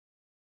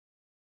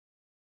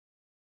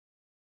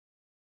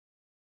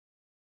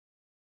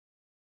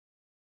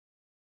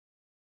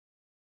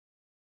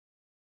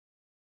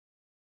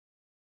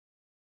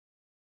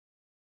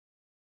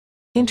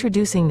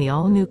Introducing the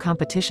all-new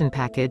competition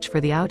package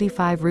for the Audi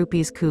 5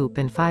 rupees Coupe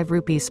and 5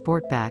 rupees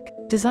Sportback,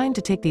 designed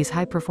to take these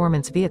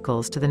high-performance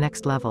vehicles to the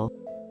next level.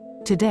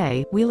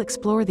 Today, we'll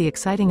explore the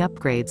exciting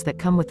upgrades that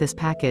come with this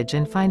package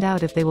and find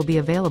out if they will be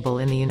available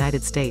in the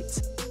United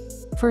States.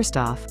 First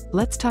off,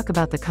 let's talk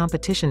about the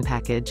competition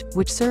package,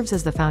 which serves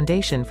as the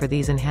foundation for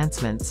these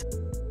enhancements.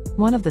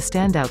 One of the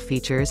standout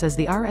features is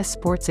the RS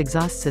Sports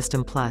Exhaust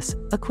System Plus,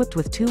 equipped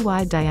with two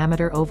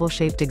wide-diameter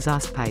oval-shaped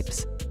exhaust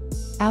pipes.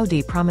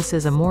 Audi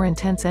promises a more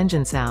intense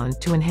engine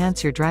sound to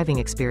enhance your driving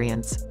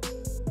experience.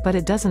 But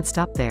it doesn't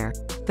stop there.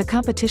 The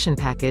competition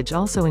package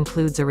also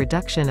includes a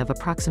reduction of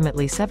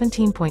approximately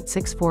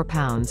 17.64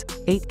 pounds,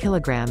 8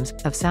 kilograms,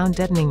 of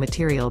sound-deadening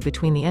material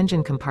between the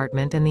engine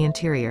compartment and the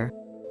interior.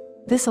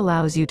 This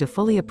allows you to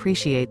fully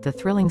appreciate the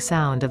thrilling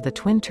sound of the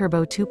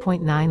twin-turbo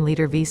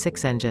 2.9-liter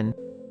V6 engine.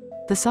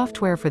 The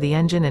software for the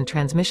engine and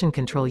transmission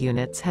control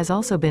units has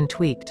also been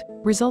tweaked,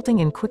 resulting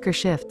in quicker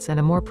shifts and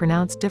a more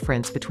pronounced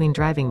difference between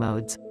driving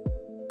modes.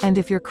 And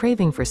if you're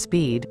craving for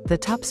speed, the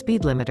top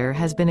speed limiter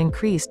has been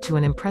increased to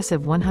an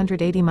impressive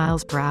 180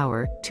 miles per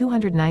hour,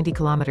 290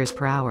 kilometers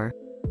per hour.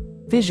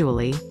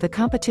 Visually, the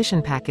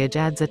competition package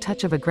adds a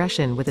touch of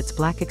aggression with its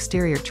black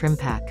exterior trim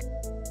pack.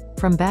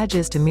 From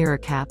badges to mirror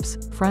caps,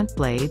 front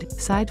blade,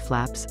 side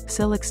flaps,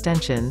 sill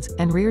extensions,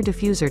 and rear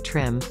diffuser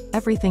trim,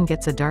 everything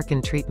gets a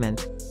darkened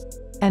treatment.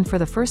 And for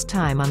the first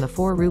time on the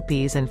 4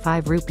 rupees and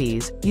 5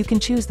 rupees, you can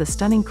choose the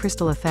stunning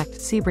crystal effect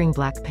Sebring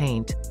Black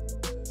paint.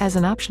 As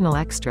an optional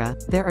extra,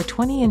 there are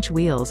 20-inch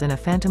wheels in a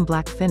phantom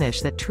black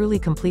finish that truly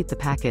complete the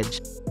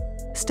package.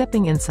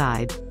 Stepping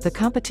inside, the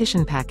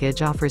competition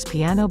package offers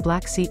piano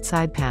black seat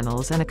side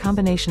panels and a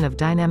combination of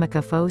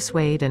Dynamica faux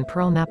suede and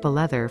pearl Napa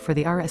leather for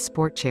the RS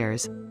Sport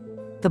chairs.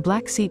 The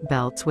black seat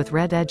belts with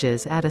red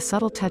edges add a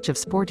subtle touch of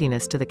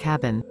sportiness to the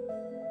cabin.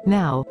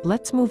 Now,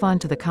 let's move on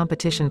to the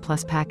Competition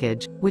Plus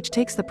package, which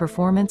takes the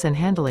performance and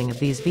handling of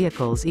these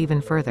vehicles even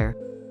further.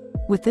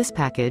 With this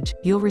package,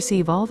 you'll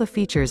receive all the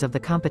features of the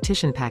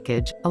Competition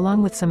package,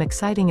 along with some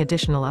exciting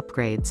additional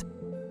upgrades.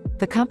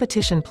 The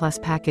Competition Plus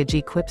package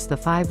equips the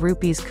 5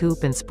 rupees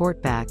Coupe and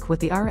Sportback with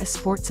the RS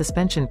Sport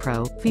Suspension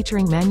Pro,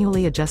 featuring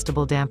manually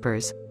adjustable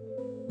dampers.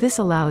 This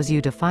allows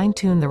you to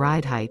fine-tune the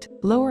ride height,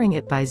 lowering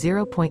it by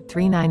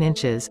 0.39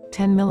 inches,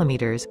 10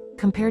 millimeters,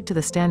 compared to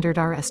the standard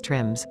RS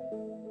trims.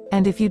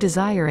 And if you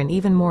desire an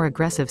even more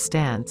aggressive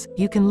stance,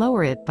 you can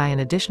lower it by an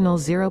additional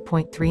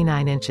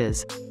 0.39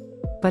 inches.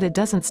 But it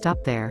doesn't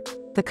stop there.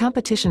 The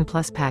Competition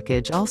Plus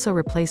package also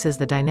replaces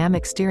the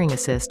dynamic steering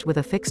assist with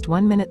a fixed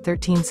 1 minute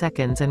 13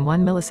 seconds and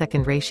 1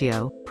 millisecond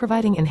ratio,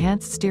 providing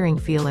enhanced steering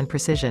feel and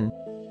precision.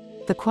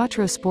 The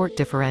Quattro Sport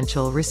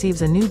differential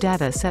receives a new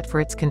data set for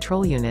its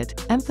control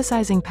unit,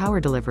 emphasizing power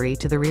delivery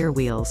to the rear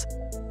wheels.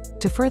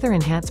 To further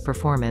enhance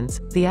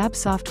performance, the ABS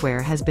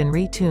software has been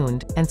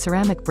retuned, and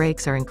ceramic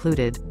brakes are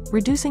included,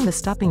 reducing the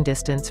stopping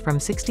distance from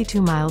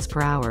 62 miles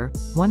per hour,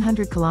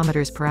 100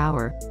 kilometers per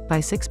hour, by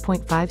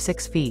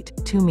 6.56 feet,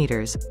 2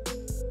 meters.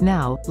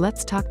 Now,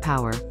 let's talk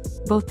power.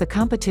 Both the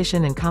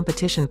Competition and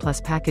Competition Plus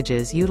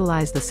packages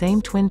utilize the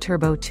same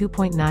twin-turbo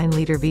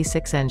 2.9-liter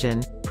V6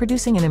 engine,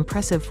 producing an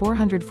impressive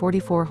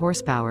 444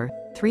 horsepower,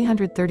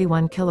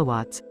 331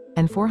 kilowatts,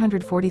 and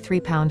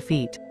 443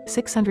 pound-feet,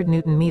 600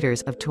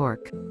 newton-meters of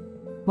torque.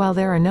 While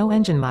there are no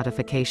engine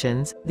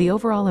modifications, the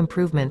overall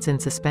improvements in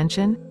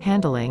suspension,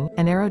 handling,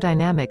 and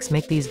aerodynamics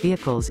make these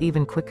vehicles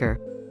even quicker.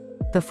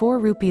 The 4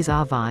 rupees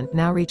Avant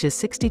now reaches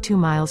 62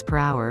 miles per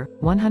hour,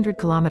 100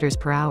 kilometers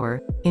per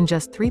hour, in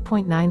just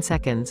 3.9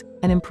 seconds,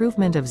 an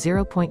improvement of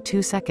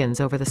 0.2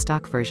 seconds over the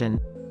stock version.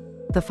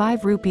 The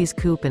 5 rupees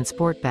Coupe and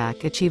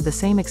Sportback achieve the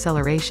same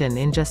acceleration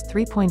in just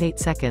 3.8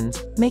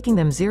 seconds, making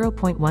them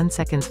 0.1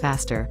 seconds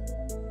faster.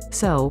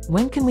 So,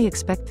 when can we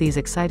expect these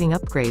exciting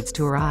upgrades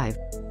to arrive?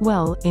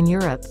 Well, in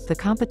Europe, the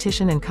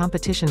Competition and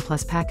Competition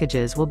Plus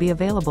packages will be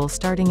available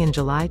starting in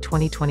July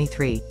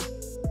 2023.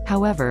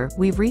 However,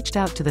 we've reached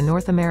out to the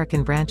North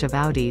American branch of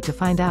Audi to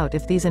find out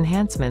if these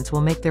enhancements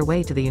will make their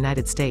way to the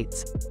United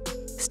States.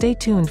 Stay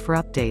tuned for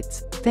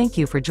updates. Thank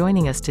you for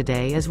joining us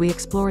today as we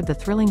explored the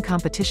thrilling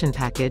competition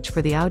package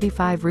for the Audi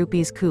 5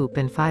 rupees Coupe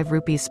and 5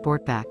 rupees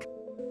Sportback.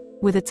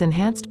 With its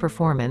enhanced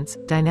performance,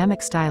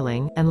 dynamic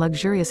styling, and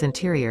luxurious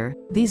interior,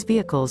 these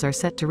vehicles are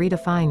set to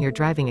redefine your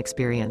driving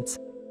experience.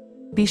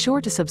 Be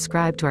sure to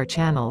subscribe to our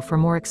channel for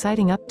more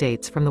exciting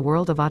updates from the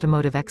world of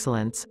automotive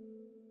excellence.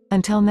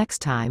 Until next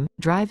time,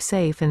 drive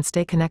safe and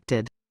stay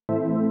connected.